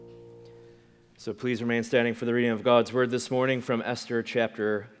So please remain standing for the reading of God's word this morning from Esther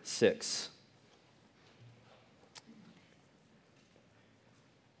chapter 6.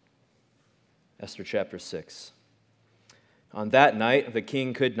 Esther chapter 6. On that night the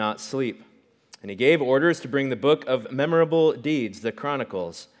king could not sleep, and he gave orders to bring the book of memorable deeds, the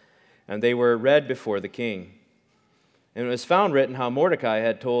Chronicles, and they were read before the king. And it was found written how Mordecai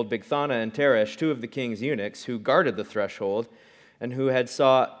had told Bigthana and Teresh, two of the king's eunuchs, who guarded the threshold, and who had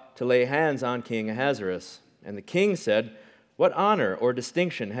sought to lay hands on King Ahasuerus. And the king said, "What honor or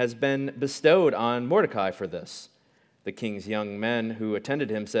distinction has been bestowed on Mordecai for this?" The king's young men who attended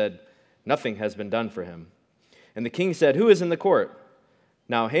him said, "Nothing has been done for him." And the king said, "Who is in the court?"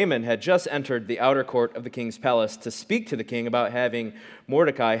 Now Haman had just entered the outer court of the king's palace to speak to the king about having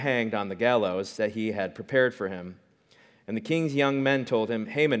Mordecai hanged on the gallows that he had prepared for him. And the king's young men told him,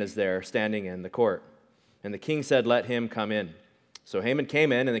 "Haman is there, standing in the court." And the king said, "Let him come in." So Haman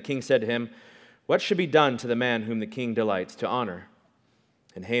came in, and the king said to him, "What should be done to the man whom the king delights to honor?"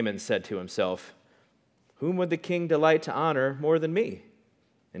 And Haman said to himself, "Whom would the king delight to honor more than me?"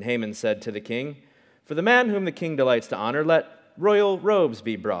 And Haman said to the king, "For the man whom the king delights to honor, let royal robes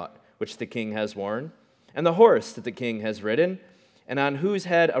be brought, which the king has worn, and the horse that the king has ridden, and on whose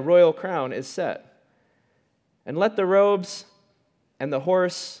head a royal crown is set. And let the robes and the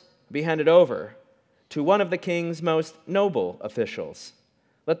horse be handed over to one of the king's most noble officials.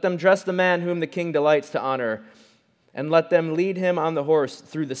 Let them dress the man whom the king delights to honor, and let them lead him on the horse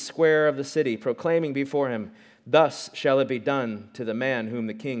through the square of the city, proclaiming before him, 'Thus shall it be done to the man whom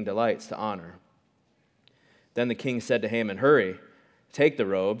the king delights to honor.'" Then the king said to Haman, "Hurry, take the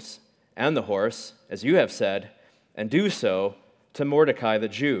robes and the horse, as you have said, and do so to Mordecai the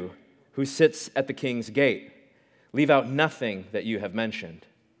Jew, who sits at the king's gate. Leave out nothing that you have mentioned."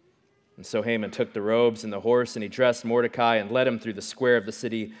 And so Haman took the robes and the horse, and he dressed Mordecai and led him through the square of the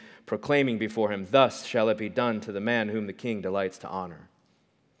city, proclaiming before him, "Thus shall it be done to the man whom the king delights to honor."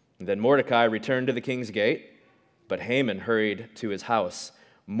 And then Mordecai returned to the king's gate, but Haman hurried to his house,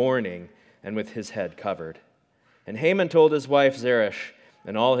 mourning and with his head covered. And Haman told his wife Zeresh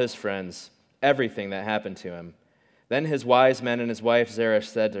and all his friends everything that happened to him. Then his wise men and his wife Zeresh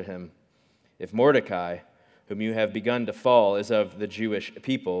said to him, "If Mordecai, whom you have begun to fall, is of the Jewish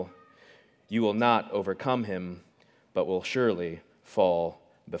people, you will not overcome him, but will surely fall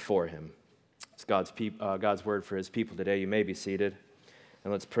before him." It's God's word for his people today. You may be seated.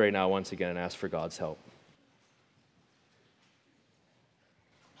 And let's pray now once again and ask for God's help.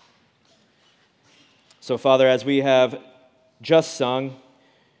 So, Father, as we have just sung,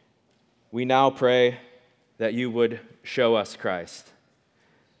 we now pray that you would show us Christ,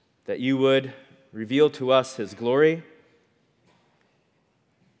 that you would reveal to us his glory,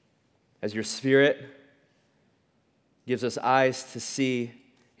 as your Spirit gives us eyes to see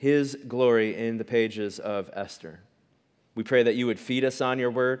his glory in the pages of Esther. We pray that you would feed us on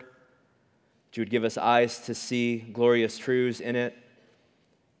your word, that you would give us eyes to see glorious truths in it,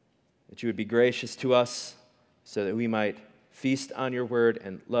 that you would be gracious to us so that we might feast on your word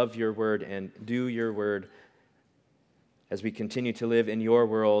and love your word and do your word as we continue to live in your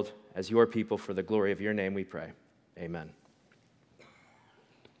world as your people for the glory of your name, we pray. Amen.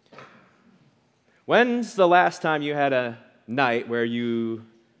 When's the last time you had a night where you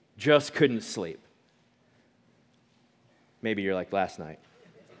just couldn't sleep? Maybe you're like last night.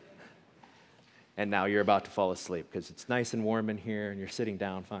 And now you're about to fall asleep because it's nice and warm in here and you're sitting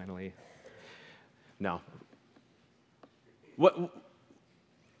down finally. No.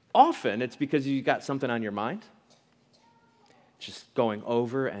 Often it's because you got something on your mind, just going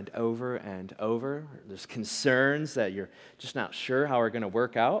over and over and over. There's concerns that you're just not sure how are going to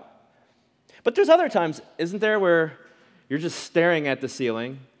work out. But there's other times, isn't there, where you're just staring at the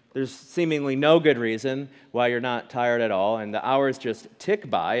ceiling. There's seemingly no good reason why you're not tired at all, and the hours just tick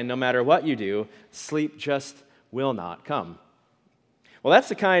by, and no matter what you do, sleep just will not come. Well, that's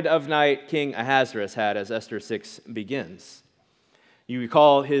the kind of night King Ahasuerus had as Esther 6 begins. You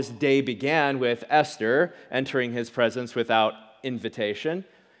recall his day began with Esther entering his presence without invitation,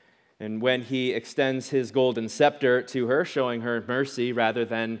 and when he extends his golden scepter to her, showing her mercy rather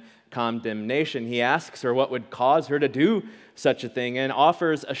than condemnation, he asks her what would cause her to do such a thing and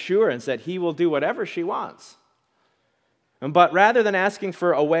offers assurance that he will do whatever she wants. But rather than asking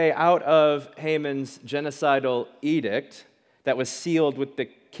for a way out of Haman's genocidal edict that was sealed with the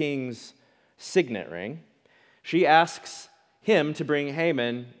king's signet ring, she asks him to bring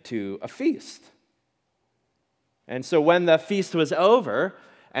Haman to a feast. And so when the feast was over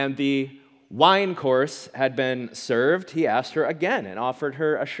and the wine course had been served, he asked her again and offered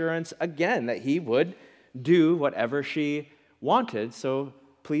her assurance again that he would do whatever she wanted. So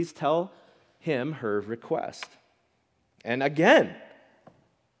please tell him her request. And again,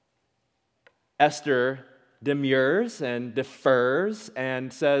 Esther demurs and defers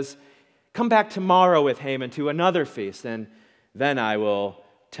and says, come back tomorrow with Haman to another feast, and then I will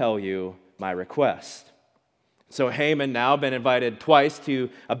tell you my request. So Haman, now been invited twice to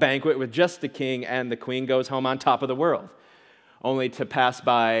a banquet with just the king and the queen, goes home on top of the world, only to pass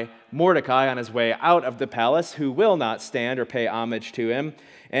by Mordecai on his way out of the palace, who will not stand or pay homage to him.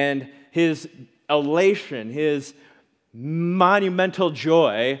 And his elation, his monumental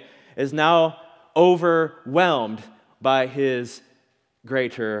joy is now overwhelmed by his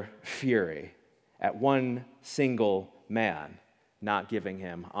greater fury at one single man not giving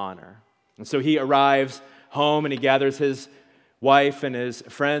him honor. And so he arrives home and he gathers his wife and his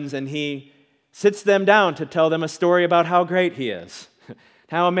friends and he sits them down to tell them a story about how great he is,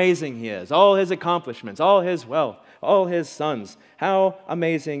 how amazing he is, all his accomplishments, all his wealth, all his sons. How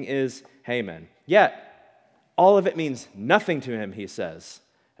amazing is Haman. Yet, all of it means nothing to him, he says,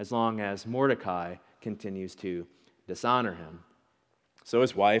 as long as Mordecai continues to dishonor him. So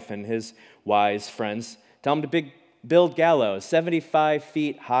his wife and his wise friends tell him to build gallows 75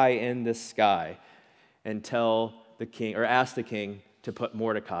 feet high in the sky and tell the king, or ask the king to put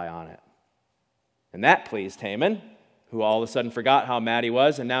Mordecai on it. And that pleased Haman, who all of a sudden forgot how mad he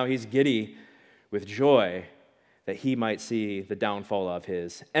was, and now he's giddy with joy that he might see the downfall of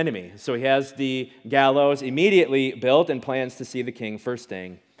his enemy. So he has the gallows immediately built and plans to see the king first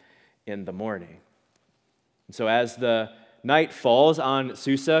thing in the morning. And so as the night falls on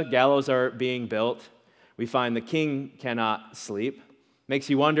Susa, gallows are being built. We find the king cannot sleep. Makes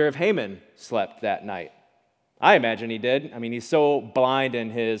you wonder if Haman slept that night. I imagine he did. I mean, he's so blind in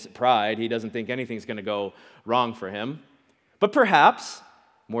his pride, he doesn't think anything's going to go wrong for him. But perhaps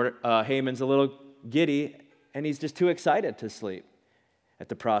Haman's a little giddy, and he's just too excited to sleep at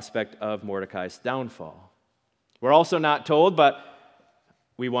the prospect of Mordecai's downfall. We're also not told, but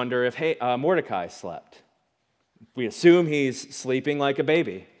we wonder if Mordecai slept. We assume he's sleeping like a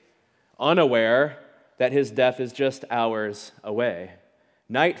baby, unaware that his death is just hours away.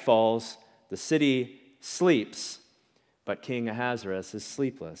 Night falls, the city sleeps, but King Ahasuerus is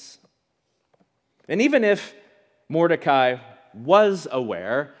sleepless. And even if Mordecai was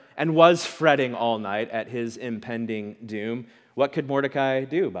aware and was fretting all night at his impending doom, what could Mordecai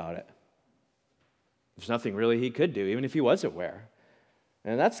do about it? There's nothing really he could do, even if he was aware.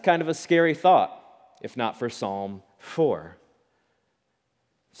 And that's kind of a scary thought, if not for Psalm 4.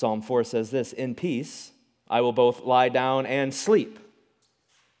 Psalm 4 says this, "In peace I will both lie down and sleep.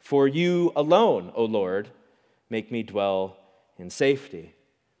 For you alone, O Lord, make me dwell in safety."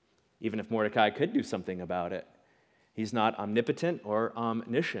 Even if Mordecai could do something about it, he's not omnipotent or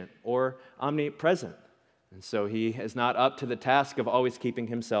omniscient or omnipresent. And so he is not up to the task of always keeping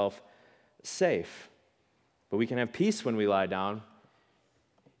himself safe. But we can have peace when we lie down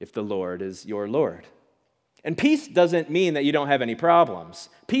if the Lord is your Lord. And peace doesn't mean that you don't have any problems.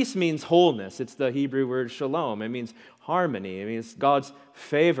 Peace means wholeness. It's the Hebrew word shalom. It means harmony. It means God's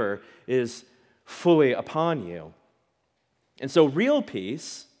favor is fully upon you. And so real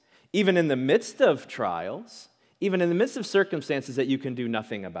peace, even in the midst of trials, even in the midst of circumstances that you can do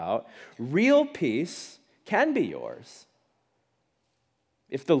nothing about, real peace can be yours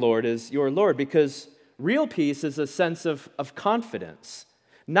if the Lord is your Lord, because real peace is a sense of confidence.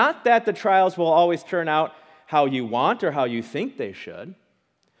 Not that the trials will always turn out how you want or how you think they should,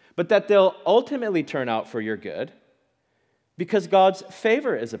 but that they'll ultimately turn out for your good because God's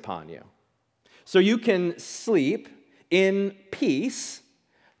favor is upon you. So you can sleep in peace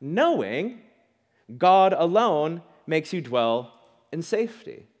knowing God alone makes you dwell in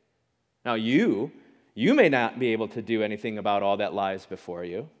safety. Now you may not be able to do anything about all that lies before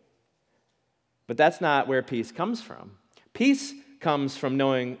you, but that's not where peace comes from. Peace comes from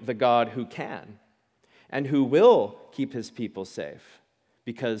knowing the God who can and who will keep his people safe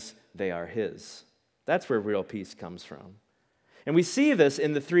because they are his. That's where real peace comes from. And we see this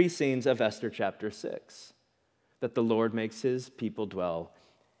in the 3 scenes of Esther chapter 6, that the Lord makes his people dwell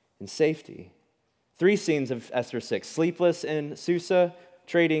in safety. 3 scenes of Esther 6, sleepless in Susa,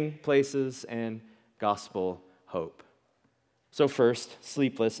 trading places, and gospel hope. So first,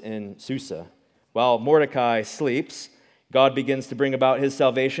 sleepless in Susa. While Mordecai sleeps, God begins to bring about his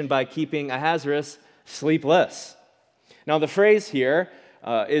salvation by keeping Ahasuerus sleepless. Now, the phrase here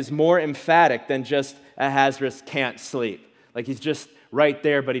is more emphatic than just Ahasuerus can't sleep. Like he's just right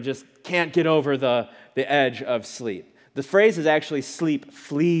there, but he just can't get over the edge of sleep. The phrase is actually sleep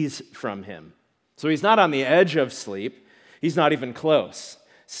flees from him. So he's not on the edge of sleep. He's not even close.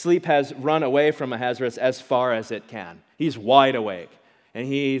 Sleep has run away from Ahasuerus as far as it can. He's wide awake. and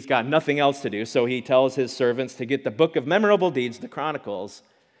he's got nothing else to do, so he tells his servants to get the book of memorable deeds, the Chronicles,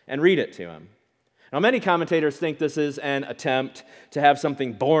 and read it to him. Now, many commentators think this is an attempt to have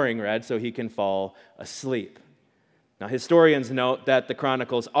something boring read so he can fall asleep. Now, historians note that the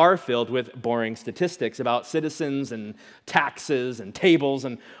Chronicles are filled with boring statistics about citizens and taxes and tables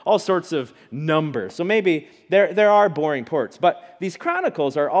and all sorts of numbers. So maybe there are boring parts, but these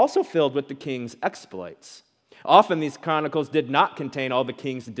Chronicles are also filled with the king's exploits. Often these Chronicles did not contain all the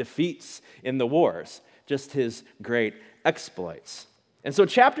king's defeats in the wars, just his great exploits. And so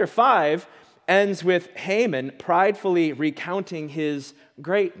chapter 5 ends with Haman pridefully recounting his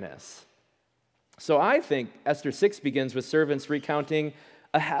greatness. So I think Esther 6 begins with servants recounting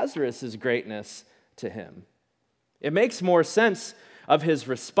Ahasuerus' greatness to him. It makes more sense of his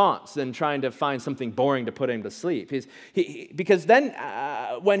response than trying to find something boring to put him to sleep. Because then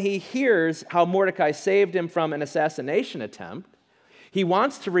when he hears how Mordecai saved him from an assassination attempt, he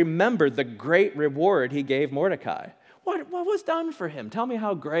wants to remember the great reward he gave Mordecai. What was done for him? Tell me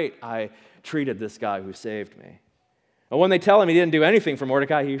how great I treated this guy who saved me. And when they tell him he didn't do anything for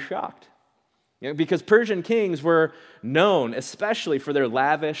Mordecai, he's shocked. Because Persian kings were known especially for their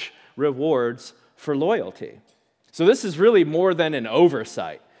lavish rewards for loyalty. So this is really more than an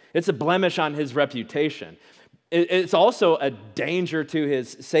oversight. It's a blemish on his reputation. It's also a danger to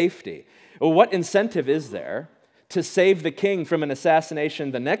his safety. Well, what incentive is there to save the king from an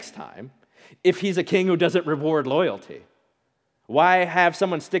assassination the next time if he's a king who doesn't reward loyalty? Why have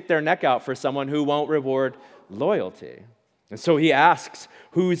someone stick their neck out for someone who won't reward loyalty? And so he asks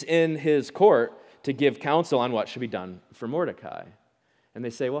who's in his court to give counsel on what should be done for Mordecai. And they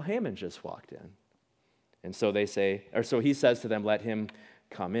say, well, Haman just walked in. And so so he says to them, let him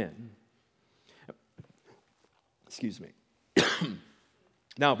come in. Excuse me.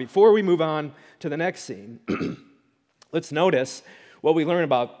 Now, before we move on to the next scene, let's notice what we learn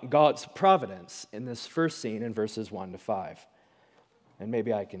about God's providence in this first scene in verses 1 to 5. And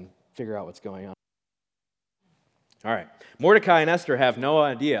maybe I can figure out what's going on. All right. Mordecai and Esther have no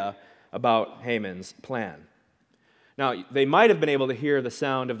idea about Haman's plan. Now, they might have been able to hear the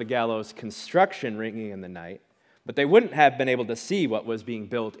sound of the gallows construction ringing in the night, but they wouldn't have been able to see what was being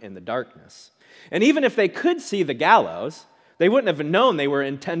built in the darkness. And even if they could see the gallows, they wouldn't have known they were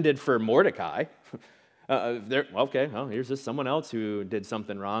intended for Mordecai. Here's just someone else who did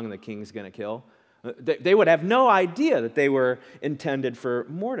something wrong and the king's going to kill. They would have no idea that they were intended for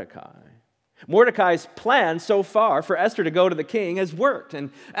Mordecai. Mordecai's plan so far for Esther to go to the king has worked, and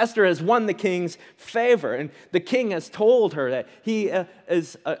Esther has won the king's favor, and the king has told her that he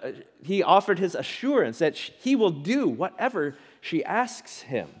offered his assurance that he will do whatever she asks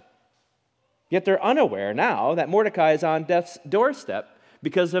him. Yet they're unaware now that Mordecai is on death's doorstep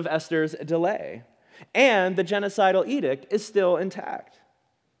because of Esther's delay, and the genocidal edict is still intact.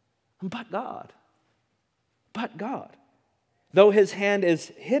 But God, though his hand is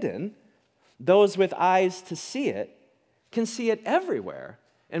hidden, those with eyes to see it can see it everywhere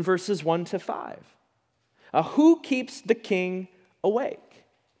in verses 1 to 5. Who keeps the king awake?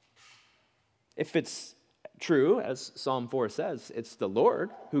 If it's true, as Psalm 4 says, it's the Lord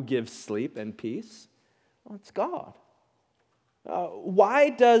who gives sleep and peace. Well, it's God.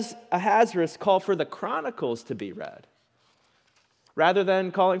 Why does Ahasuerus call for the Chronicles to be read rather than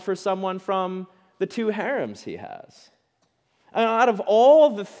calling for someone from the 2 harems he has? Out of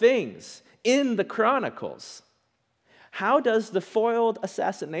all the things in the Chronicles, how does the foiled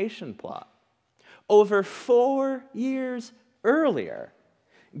assassination plot over 4 years earlier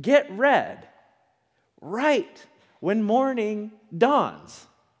get read right when morning dawns?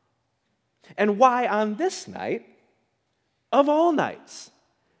 And why on this night of all nights?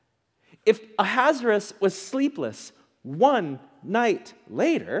 If Ahasuerus was sleepless 1 night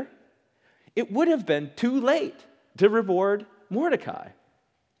later, it would have been too late to reward Mordecai.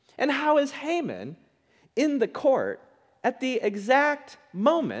 And how is Haman in the court at the exact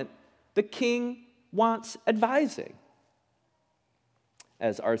moment the king wants advising?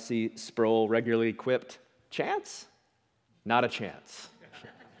 As R.C. Sproul regularly quipped, chance? Not a chance.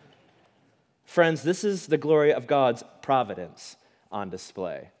 Friends, this is the glory of God's providence on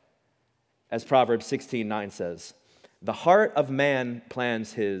display. As Proverbs 16:9 says, the heart of man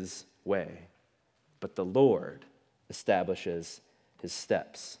plans his way, but the Lord establishes his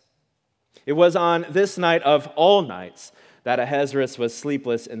steps. It was on this night of all nights that Ahasuerus was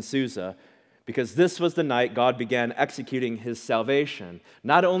sleepless in Susa, because this was the night God began executing his salvation,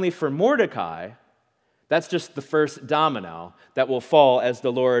 not only for Mordecai, that's just the first domino that will fall as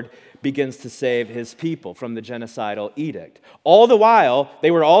the Lord begins to save his people from the genocidal edict. All the while,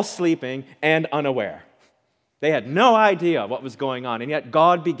 they were all sleeping and unaware. They had no idea what was going on, and yet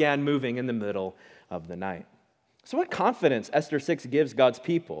God began moving in the middle of the night. So what confidence Esther 6 gives God's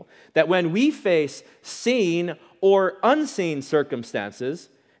people that when we face seen or unseen circumstances,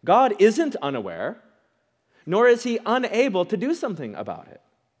 God isn't unaware, nor is he unable to do something about it.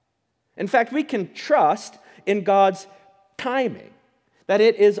 In fact, we can trust in God's timing, that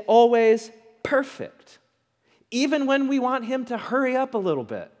it is always perfect, even when we want him to hurry up a little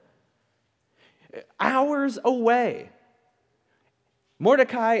bit. Hours away,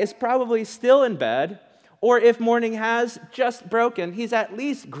 Mordecai is probably still in bed, or if morning has just broken, he's at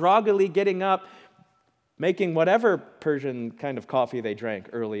least groggily getting up, making whatever Persian kind of coffee they drank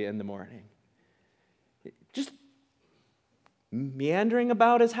early in the morning. Just meandering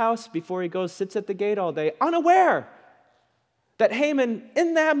about his house before he goes, sits at the gate all day, unaware that Haman,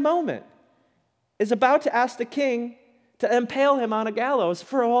 in that moment, is about to ask the king to impale him on a gallows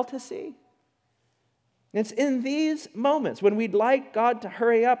for all to see. It's in these moments when we'd like God to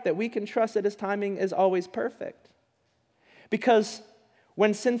hurry up that we can trust that his timing is always perfect. Because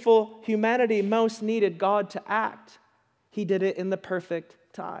when sinful humanity most needed God to act, he did it in the perfect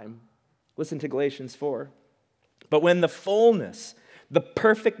time. Listen to Galatians 4. But when the fullness, the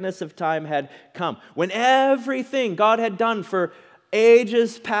perfectness of time had come, when everything God had done for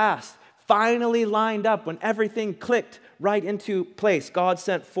ages past finally lined up, when everything clicked right into place, God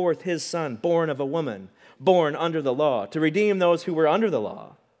sent forth his Son, born of a woman, born under the law, to redeem those who were under the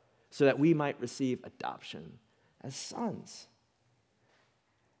law, so that we might receive adoption as sons.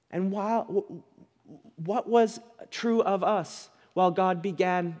 And what was true of us while God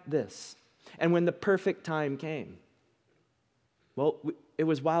began this? And when the perfect time came? Well, it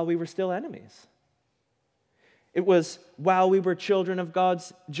was while we were still enemies. It was while we were children of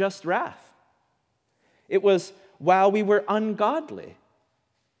God's just wrath. It was while we were ungodly.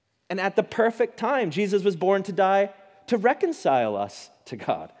 And at the perfect time, Jesus was born to die to reconcile us to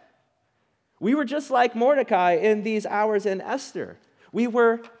God. We were just like Mordecai in these hours in Esther. We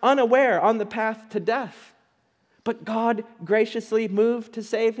were unaware on the path to death. But God graciously moved to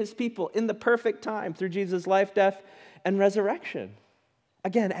save his people in the perfect time through Jesus' life, death, and resurrection.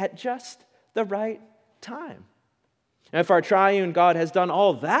 Again, at just the right time. And if our triune God has done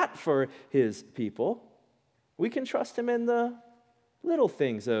all that for his people, we can trust him in the little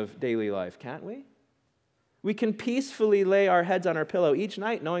things of daily life, can't we? We can peacefully lay our heads on our pillow each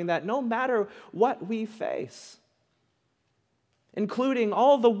night knowing that no matter what we face, including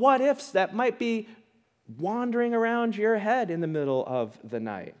all the what-ifs that might be wandering around your head in the middle of the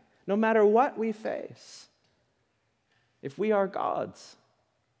night, no matter what we face, if we are God's,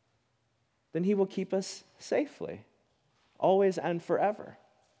 then he will keep us safely, always and forever.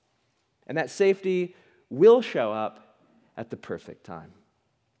 And that safety will show up at the perfect time,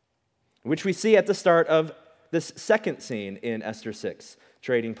 which we see at the start of this second scene in Esther 6,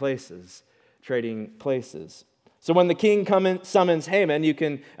 trading places. So when the king summons Haman, you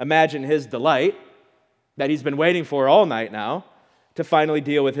can imagine his delight that he's been waiting for all night now to finally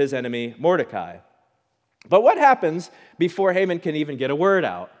deal with his enemy Mordecai. But what happens before Haman can even get a word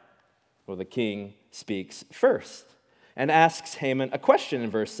out? Well, the king speaks first and asks Haman a question in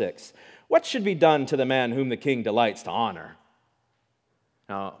verse 6. What should be done to the man whom the king delights to honor?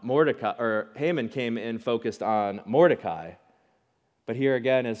 Now, Haman came in focused on Mordecai, but here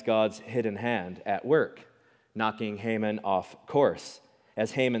again is God's hidden hand at work, knocking Haman off course.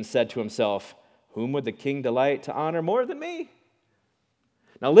 As Haman said to himself, "Whom would the king delight to honor more than me?"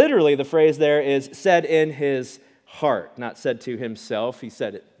 Now, literally, the phrase there is said in his heart, not said to himself. He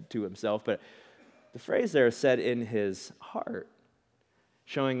said it to himself, but the phrase there is said in his heart,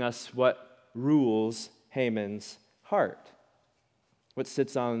 showing us what rules Haman's heart, what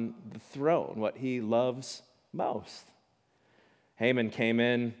sits on the throne, what he loves most. Haman came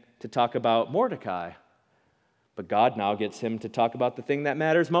in to talk about Mordecai, but God now gets him to talk about the thing that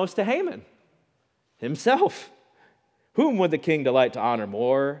matters most to Haman, himself. Whom would the king delight to honor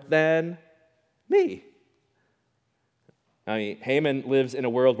more than me? I mean, Haman lives in a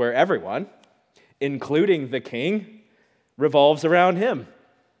world where everyone, including the king, revolves around him.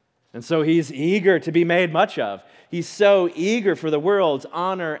 And so he's eager to be made much of. He's so eager for the world's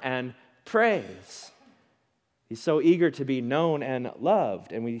honor and praise. He's so eager to be known and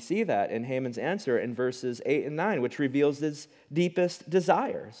loved. And we see that in Haman's answer in verses 8 and 9, which reveals his deepest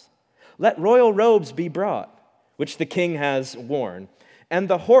desires. Let royal robes be brought, which the king has worn, and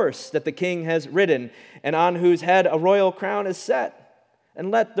the horse that the king has ridden, and on whose head a royal crown is set.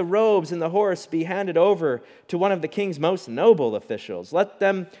 And let the robes and the horse be handed over to one of the king's most noble officials. Let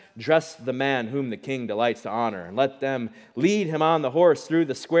them dress the man whom the king delights to honor, and let them lead him on the horse through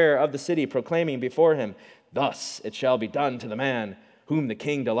the square of the city, proclaiming before him, Thus it shall be done to the man whom the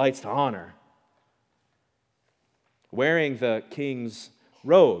king delights to honor. Wearing the king's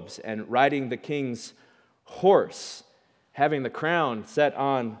robes and riding the king's horse, having the crown set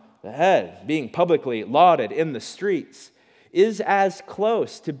on the head, being publicly lauded in the streets, is as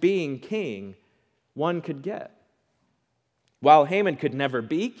close to being king one could get. While Haman could never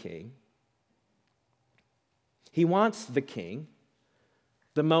be king, he wants the king,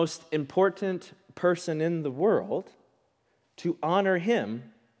 the most important person in the world, to honor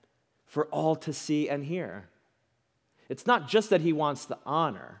him for all to see and hear. It's not just that he wants the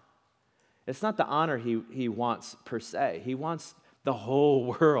honor. It's not the honor he wants per se. He wants the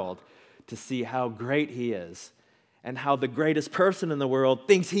whole world to see how great he is and how the greatest person in the world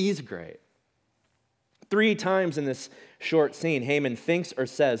thinks he's great. 3 times in this short scene, Haman thinks or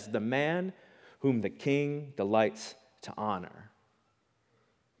says, the man whom the king delights to honor.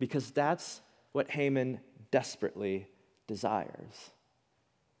 Because that's what Haman desperately desires.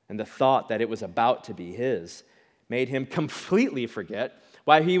 And the thought that it was about to be his made him completely forget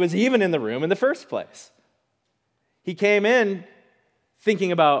why he was even in the room in the first place. He came in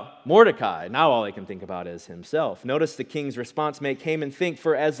thinking about Mordecai. Now all he can think about is himself. Notice the king's response make Haman think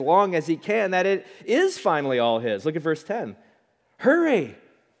for as long as he can that it is finally all his. Look at verse 10. Hurry,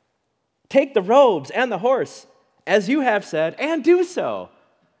 take the robes and the horse, as you have said, and do so.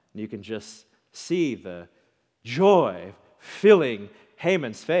 And you can just see the joy filling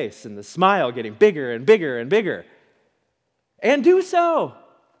Haman's face and the smile getting bigger and bigger and bigger. And do so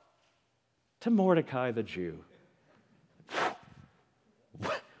to Mordecai the Jew.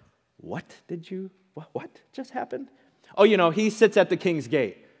 What just happened? Oh, he sits at the king's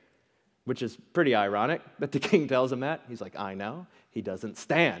gate, which is pretty ironic that the king tells him that. He's like, I know. He doesn't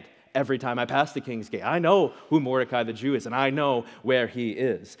stand every time I pass the king's gate. I know who Mordecai the Jew is, and I know where he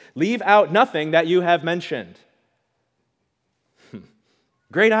is. Leave out nothing that you have mentioned.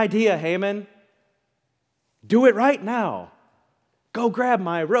 Great idea, Haman. Do it right now. Go grab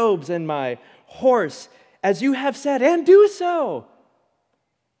my robes and my horse, as you have said, and do so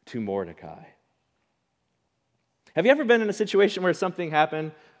to Mordecai. Have you ever been in a situation where something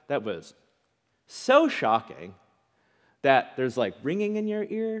happened that was so shocking that there's like ringing in your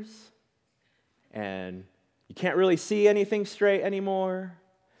ears and you can't really see anything straight anymore?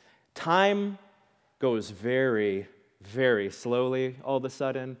 Time goes very, very slowly all of a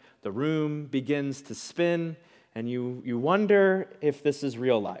sudden. The room begins to spin and you wonder if this is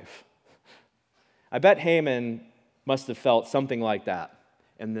real life. I bet Haman must have felt something like that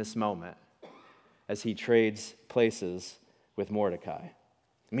in this moment as he trades places with Mordecai.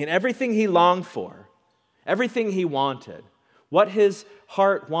 I mean, everything he longed for, everything he wanted, what his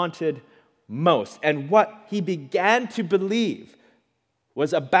heart wanted most, and what he began to believe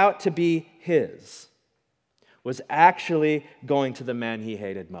was about to be his, was actually going to the man he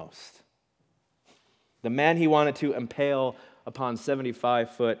hated most. The man he wanted to impale upon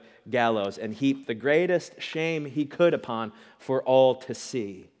 75-foot gallows and heap the greatest shame he could upon for all to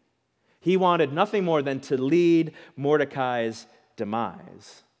see. He wanted nothing more than to lead Mordecai's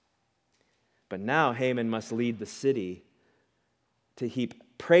demise. But now Haman must lead the city to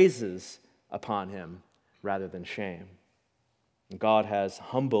heap praises upon him rather than shame. God has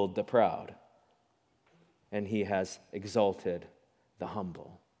humbled the proud, and he has exalted the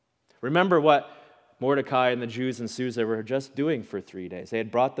humble. Remember what Mordecai and the Jews in Susa were just doing for 3 days. They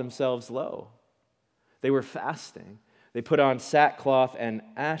had brought themselves low. They were fasting. They put on sackcloth and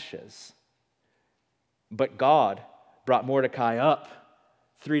ashes. But God brought Mordecai up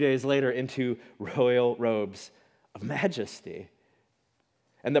 3 days later into royal robes of majesty.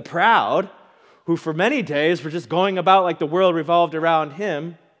 And the proud, who for many days were just going about like the world revolved around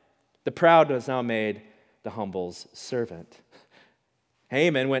him, the proud was now made the humble's servant.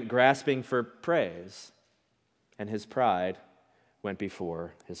 Haman went grasping for praise, and his pride went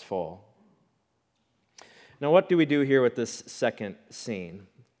before his fall. Now, what do we do here with this second scene?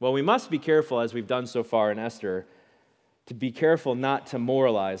 Well, we must be careful, as we've done so far in Esther, to be careful not to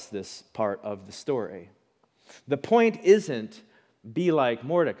moralize this part of the story. The point isn't be like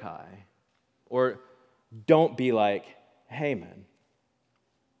Mordecai or don't be like Haman.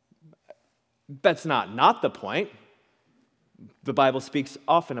 That's not the point. The Bible speaks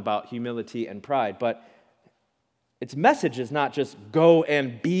often about humility and pride, but its message is not just go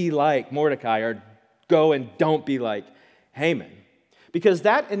and be like Mordecai or go and don't be like Haman, because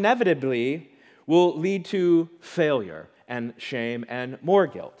that inevitably will lead to failure and shame and more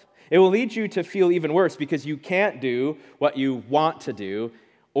guilt. It will lead you to feel even worse because you can't do what you want to do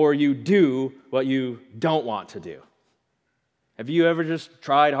or you do what you don't want to do. Have you ever just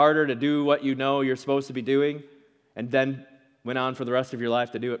tried harder to do what you know you're supposed to be doing and then went on for the rest of your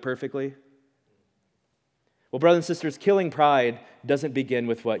life to do it perfectly? Well, brothers and sisters, killing pride doesn't begin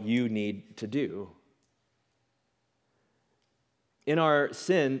with what you need to do. In our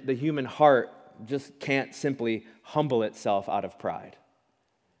sin, the human heart just can't simply humble itself out of pride.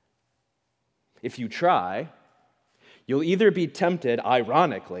 If you try, you'll either be tempted,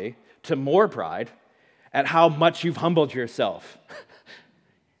 ironically, to more pride at how much you've humbled yourself.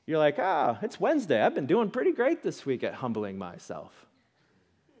 You're like, it's Wednesday. I've been doing pretty great this week at humbling myself.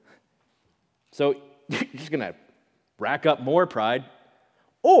 So you're just going to rack up more pride,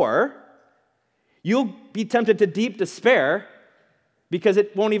 or you'll be tempted to deep despair because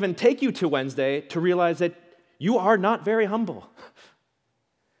it won't even take you to Wednesday to realize that you are not very humble.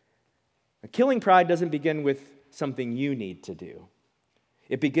 Killing pride doesn't begin with something you need to do.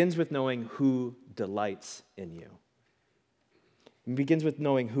 It begins with knowing who delights in you. It begins with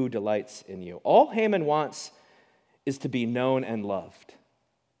knowing who delights in you. All Haman wants is to be known and loved,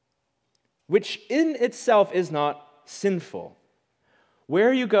 which in itself is not sinful.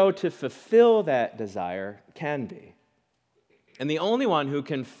 Where you go to fulfill that desire can be. And the only one who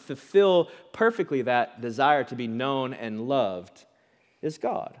can fulfill perfectly that desire to be known and loved is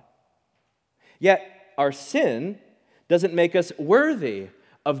God. Yet our sin doesn't make us worthy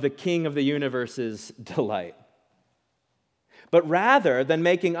of the King of the universe's delight. But rather than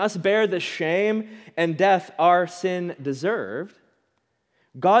making us bear the shame and death our sin deserved,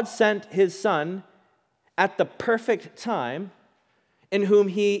 God sent his Son at the perfect time, in whom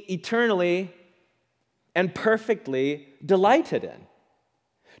he eternally and perfectly delighted in,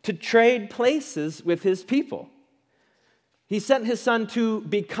 to trade places with his people. He sent his Son to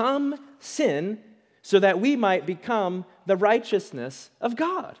become sin so that we might become the righteousness of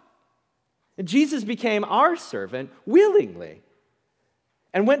God. And Jesus became our servant willingly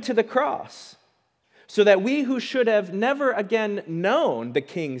and went to the cross so that we who should have never again known the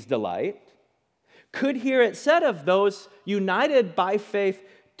King's delight could hear it said of those united by faith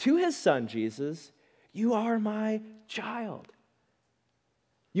to his Son Jesus, "You are my child.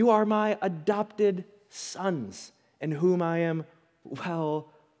 You are my adopted sons, in whom I am well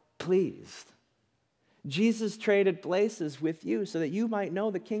pleased." Jesus traded places with you so that you might know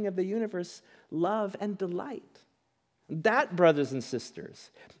the King of the universe love and delight. That, brothers and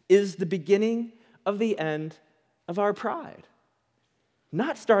sisters, is the beginning of the end of our pride.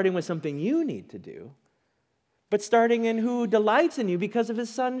 Not starting with something you need to do, but starting in who delights in you because of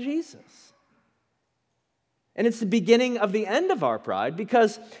his Son Jesus. And it's the beginning of the end of our pride,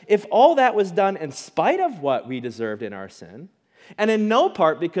 because if all that was done in spite of what we deserved in our sin, and in no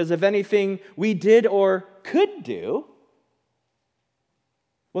part because of anything we did or could do,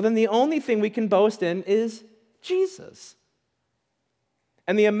 well, then the only thing we can boast in is Jesus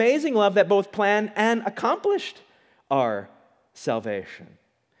and the amazing love that both planned and accomplished our salvation.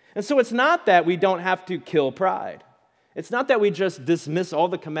 And so it's not that we don't have to kill pride. It's not that we just dismiss all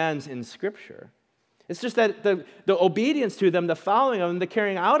the commands in Scripture. It's just that the obedience to them, the following of them, the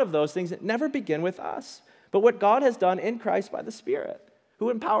carrying out of those things, that never begin with us, but what God has done in Christ by the Spirit, who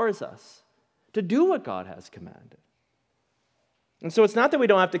empowers us to do what God has commanded. And so it's not that we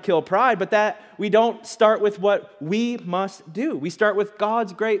don't have to kill pride, but that we don't start with what we must do. We start with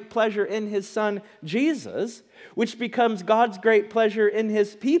God's great pleasure in his Son, Jesus, which becomes God's great pleasure in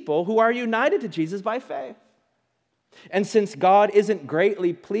his people who are united to Jesus by faith. And since God isn't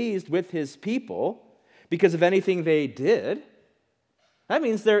greatly pleased with his people because of anything they did, that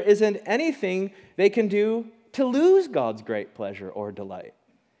means there isn't anything they can do to lose God's great pleasure or delight.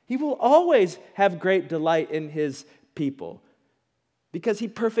 He will always have great delight in his people because he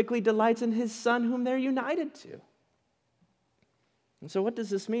perfectly delights in his Son whom they're united to. And so what does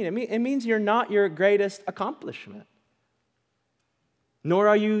this mean? It means you're not your greatest accomplishment, nor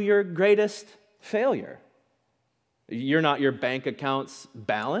are you your greatest failure. You're not your bank account's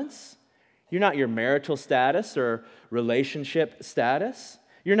balance. You're not your marital status or relationship status.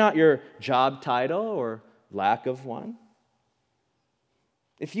 You're not your job title or lack of one.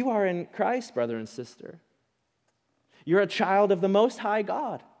 If you are in Christ, brother and sister, you're a child of the Most High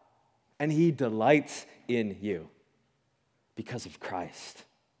God, and he delights in you because of Christ.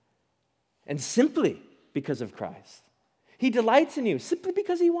 And simply because of Christ. He delights in you simply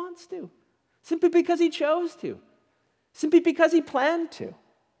because he wants to, simply because he chose to, simply because he planned to,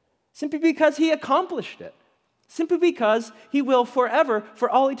 simply because he accomplished it, simply because he will forever, for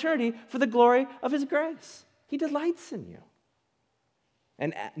all eternity, for the glory of his grace. He delights in you.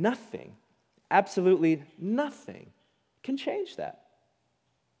 And nothing, absolutely nothing, can change that.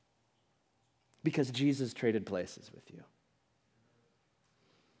 Because Jesus traded places with you.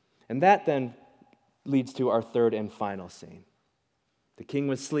 And that then leads to our third and final scene. The king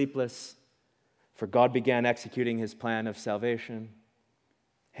was sleepless, for God began executing his plan of salvation.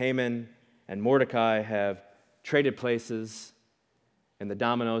 Haman and Mordecai have traded places, and the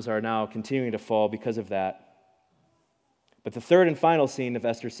dominoes are now continuing to fall because of that. But the third and final scene of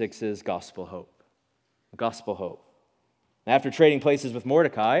Esther 6 is gospel hope. Gospel hope. After trading places with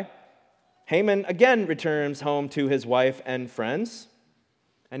Mordecai, Haman again returns home to his wife and friends,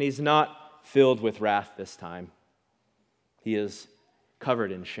 and he's not filled with wrath this time. He is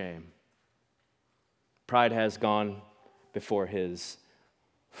covered in shame. Pride has gone before his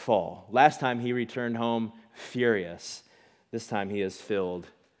fall. Last time he returned home furious. This time he is filled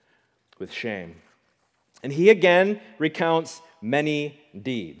with shame. And he again recounts many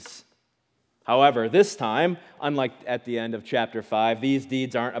deeds. However, this time, unlike at the end of chapter 5, these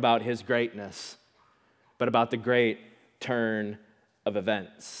deeds aren't about his greatness, but about the great turn of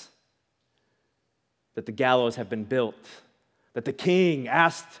events. That the gallows have been built, that the king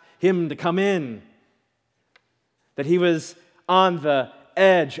asked him to come in, that he was on the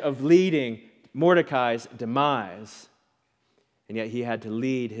edge of leading Mordecai's demise, and yet he had to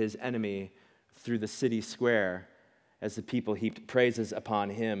lead his enemy through the city square as the people heaped praises upon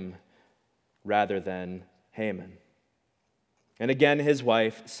him rather than Haman. And again, his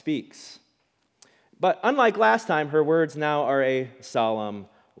wife speaks. But unlike last time, her words now are a solemn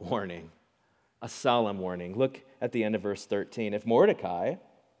warning. A solemn warning. Look at the end of verse 13. If Mordecai,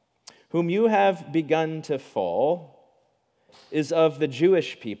 whom you have begun to fall, is of the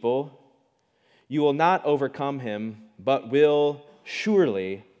Jewish people, you will not overcome him, but will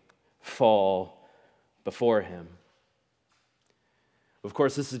surely fall before him. Of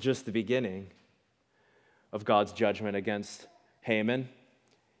course, this is just the beginning of God's judgment against Haman.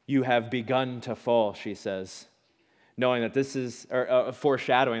 You have begun to fall, she says, knowing that this is, or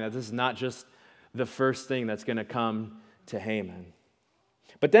foreshadowing that this is not just the first thing that's going to come to Haman.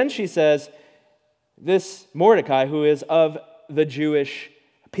 But then she says, this Mordecai, who is of the Jewish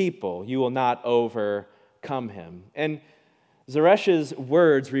people, you will not overcome him. And Zeresh's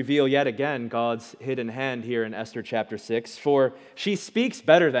words reveal yet again God's hidden hand here in Esther chapter 6, for she speaks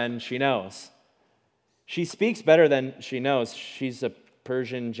better than she knows. She speaks better than she knows. She's a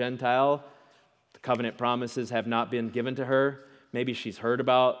Persian Gentile. The covenant promises have not been given to her. Maybe she's heard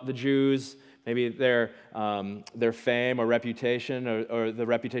about the Jews. Maybe their fame or reputation or the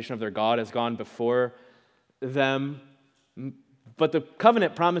reputation of their God has gone before them. But the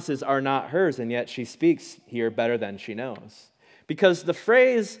covenant promises are not hers, and yet she speaks here better than she knows. Because the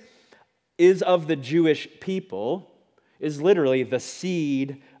phrase is of the Jewish people is literally the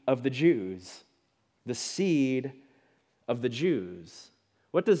seed of the Jews. The seed of the Jews.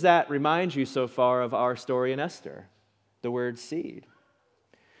 What does that remind you so far of our story in Esther? The word seed.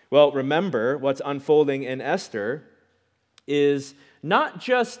 Well, remember what's unfolding in Esther is not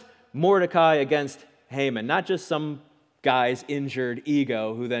just Mordecai against Haman, not just some guy's injured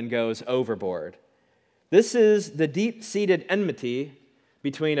ego who then goes overboard. This is the deep-seated enmity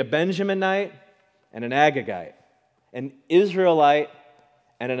between a Benjaminite and an Agagite, an Israelite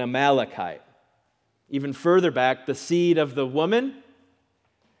and an Amalekite. Even further back, the seed of the woman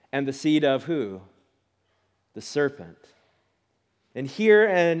and the seed of who? The serpent. And here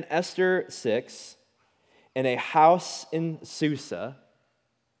in Esther 6, in a house in Susa,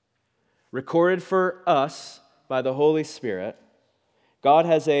 recorded for us by the Holy Spirit, God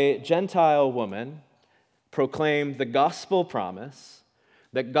has a Gentile woman proclaim the gospel promise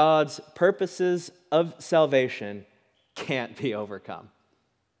that God's purposes of salvation can't be overcome.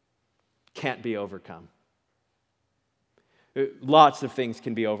 Can't be overcome. Lots of things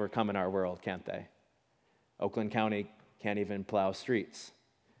can be overcome in our world, can't they? Oakland County can't even plow streets.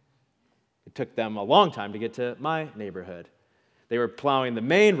 It took them a long time to get to my neighborhood. They were plowing the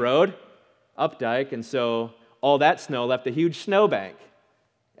main road, Updike, and so all that snow left a huge snowbank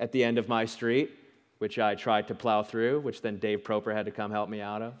at the end of my street, which I tried to plow through, which then Dave Proper had to come help me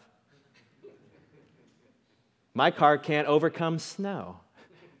out of. My car can't overcome snow.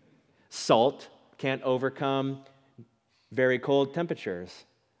 Salt can't overcome very cold temperatures.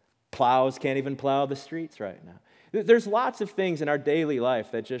 Plows can't even plow the streets right now. There's lots of things in our daily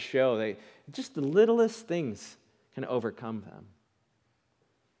life that just show just the littlest things can overcome them.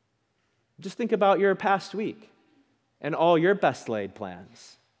 Just think about your past week and all your best laid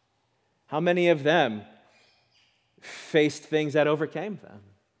plans. How many of them faced things that overcame them?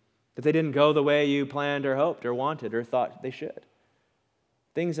 That they didn't go the way you planned or hoped or wanted or thought they should.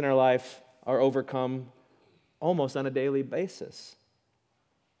 Things in our life are overcome almost on a daily basis.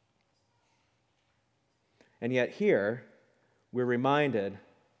 And yet here, we're reminded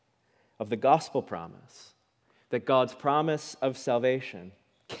of the gospel promise, that God's promise of salvation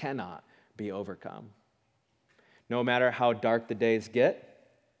cannot be overcome. No matter how dark the days get,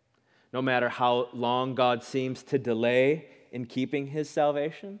 no matter how long God seems to delay in keeping his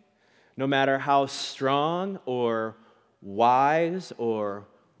salvation, no matter how strong or wise or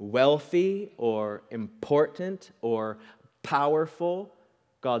wealthy or important or powerful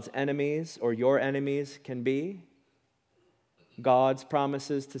God's enemies or your enemies can be, God's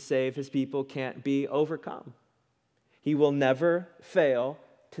promises to save his people can't be overcome. He will never fail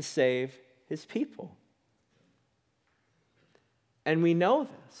to save his people. And we know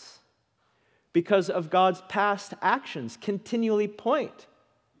this because of God's past actions continually point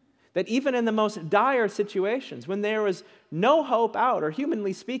that even in the most dire situations, when there was no hope out, or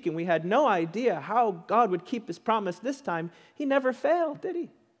humanly speaking, we had no idea how God would keep his promise this time, he never failed, did he?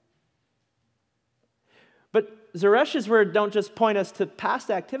 But Zoresh's words don't just point us to past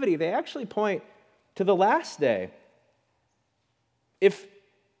activity, they actually point to the last day. If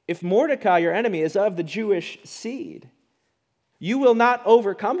Mordecai, your enemy, is of the Jewish seed, you will not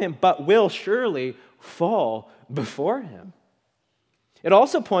overcome him, but will surely fall before him. It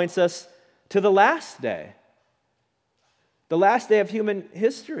also points us to the last day of human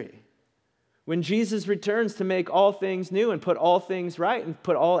history, when Jesus returns to make all things new and put all things right and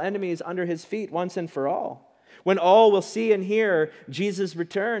put all enemies under his feet once and for all. When all will see and hear Jesus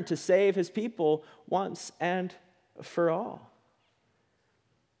return to save his people once and for all.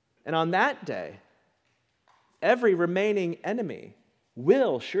 And on that day, every remaining enemy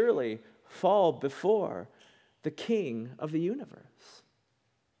will surely fall before the King of the universe.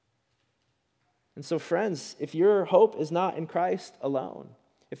 And so, friends, if your hope is not in Christ alone,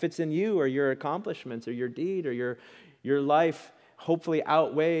 if it's in you or your accomplishments or your deed or your life hopefully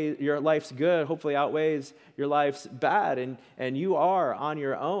outweighs, your life's good hopefully outweighs your life's bad, and you are on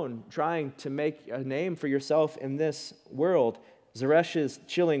your own trying to make a name for yourself in this world, Zoresh's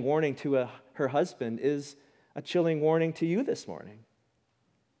chilling warning to her husband is a chilling warning to you this morning.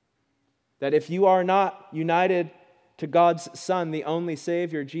 That if you are not united to God's Son, the only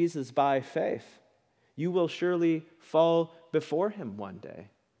Savior, Jesus, by faith, you will surely fall before him one day.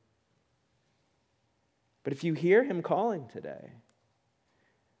 But if you hear him calling today,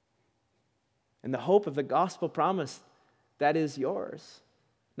 and the hope of the gospel promise that is yours,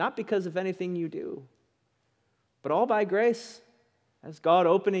 not because of anything you do, but all by grace, as God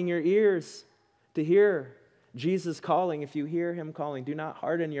opening your ears to hear Jesus calling, if you hear him calling, do not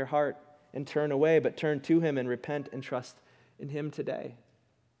harden your heart and turn away, but turn to him and repent and trust in him today.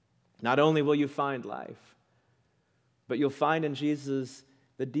 Not only will you find life, but you'll find in Jesus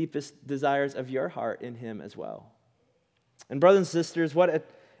the deepest desires of your heart in him as well. And brothers and sisters, what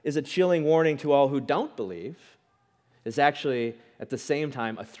is a chilling warning to all who don't believe is actually at the same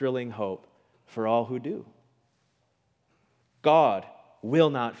time a thrilling hope for all who do. God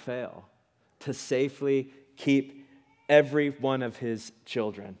will not fail to safely keep every one of his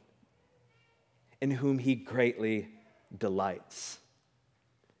children in whom he greatly delights.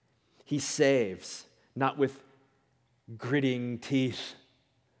 He saves, not with gritting teeth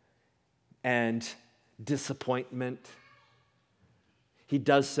and disappointment. He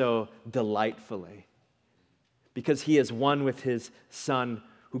does so delightfully because he is one with his Son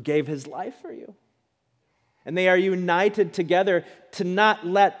who gave his life for you. And they are united together to not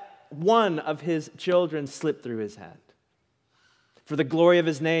let one of his children slip through his hand. For the glory of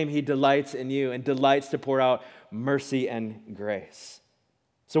his name, he delights in you and delights to pour out mercy and grace.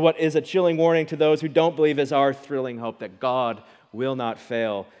 So what is a chilling warning to those who don't believe is our thrilling hope that God will not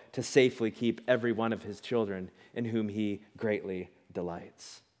fail to safely keep every one of his children in whom he greatly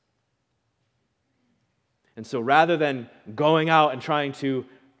delights. And so rather than going out and trying to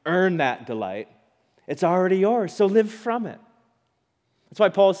earn that delight, it's already yours, so live from it. That's why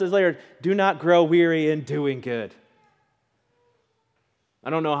Paul says later, do not grow weary in doing good. I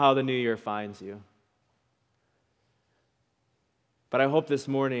don't know how the new year finds you. But I hope this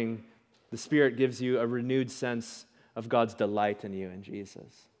morning the Spirit gives you a renewed sense of God's delight in you in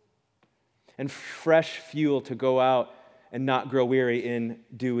Jesus. And fresh fuel to go out and not grow weary in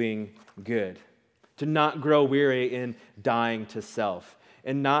doing good. To not grow weary in dying to self.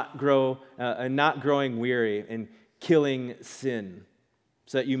 And not growing weary in killing sin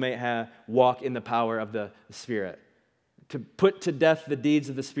so that you may walk in the power of the Spirit. To put to death the deeds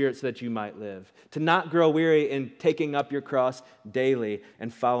of the Spirit so that you might live. To not grow weary in taking up your cross daily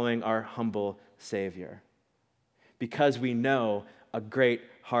and following our humble Savior. Because we know a great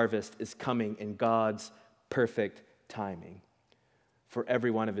harvest is coming in God's perfect timing for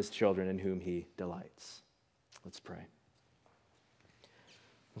every one of his children in whom he delights. Let's pray.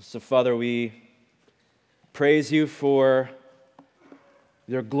 So, Father, we praise you for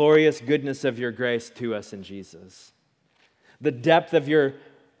your glorious goodness of your grace to us in Jesus, the depth of your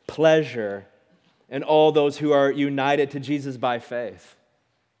pleasure in all those who are united to Jesus by faith,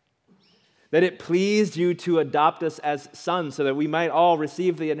 that it pleased you to adopt us as sons so that we might all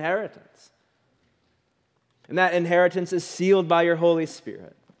receive the inheritance. And that inheritance is sealed by your Holy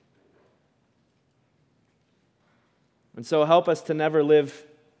Spirit. And so help us to never live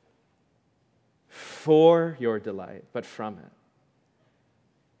for your delight, but from it.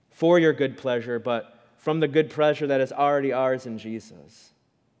 For your good pleasure, but from the good pleasure that is already ours in Jesus.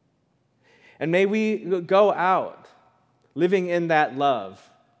 And may we go out living in that love,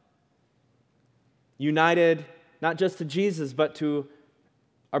 united not just to Jesus, but to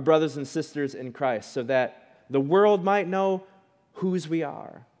our brothers and sisters in Christ, so that the world might know whose we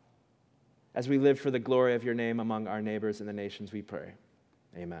are as we live for the glory of your name among our neighbors and the nations, we pray.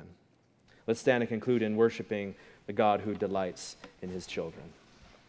 Amen. Let's stand and conclude in worshiping the God who delights in his children.